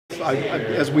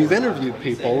as we've interviewed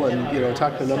people and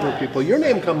talked to a number of people, your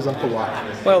name comes up a lot.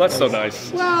 Well, that's so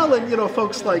nice. Well, and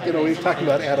folks like we've talked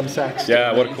about Adam Saxton.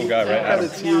 Yeah, what a cool guy, right?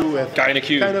 Credits you with Guy in a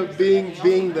Cube. kind of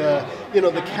being the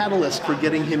the catalyst for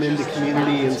getting him into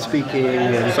community and speaking.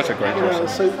 And, such a great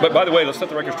person. But by the way, let's set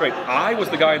the record straight. I was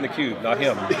the guy in the cube, not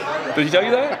him. Did he tell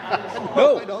you that?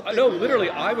 No, literally,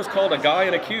 I was called a guy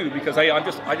in a cube because I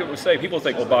don't say, people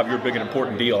think, well, Bob, you're a big and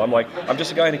important deal. I'm like, I'm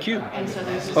just a guy in a cube.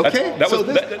 Okay,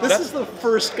 this is the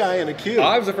first guy in a cube.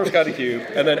 I was the first guy in a cube,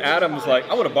 and then Adam was like,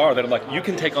 I want to borrow that. I'm like, you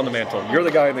can take on the mantle. You're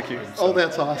the guy in the cube. So,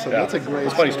 that's awesome. Yeah. That's a great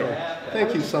It's a funny story.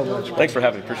 Thank you so much. Thanks for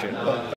having me. Appreciate it.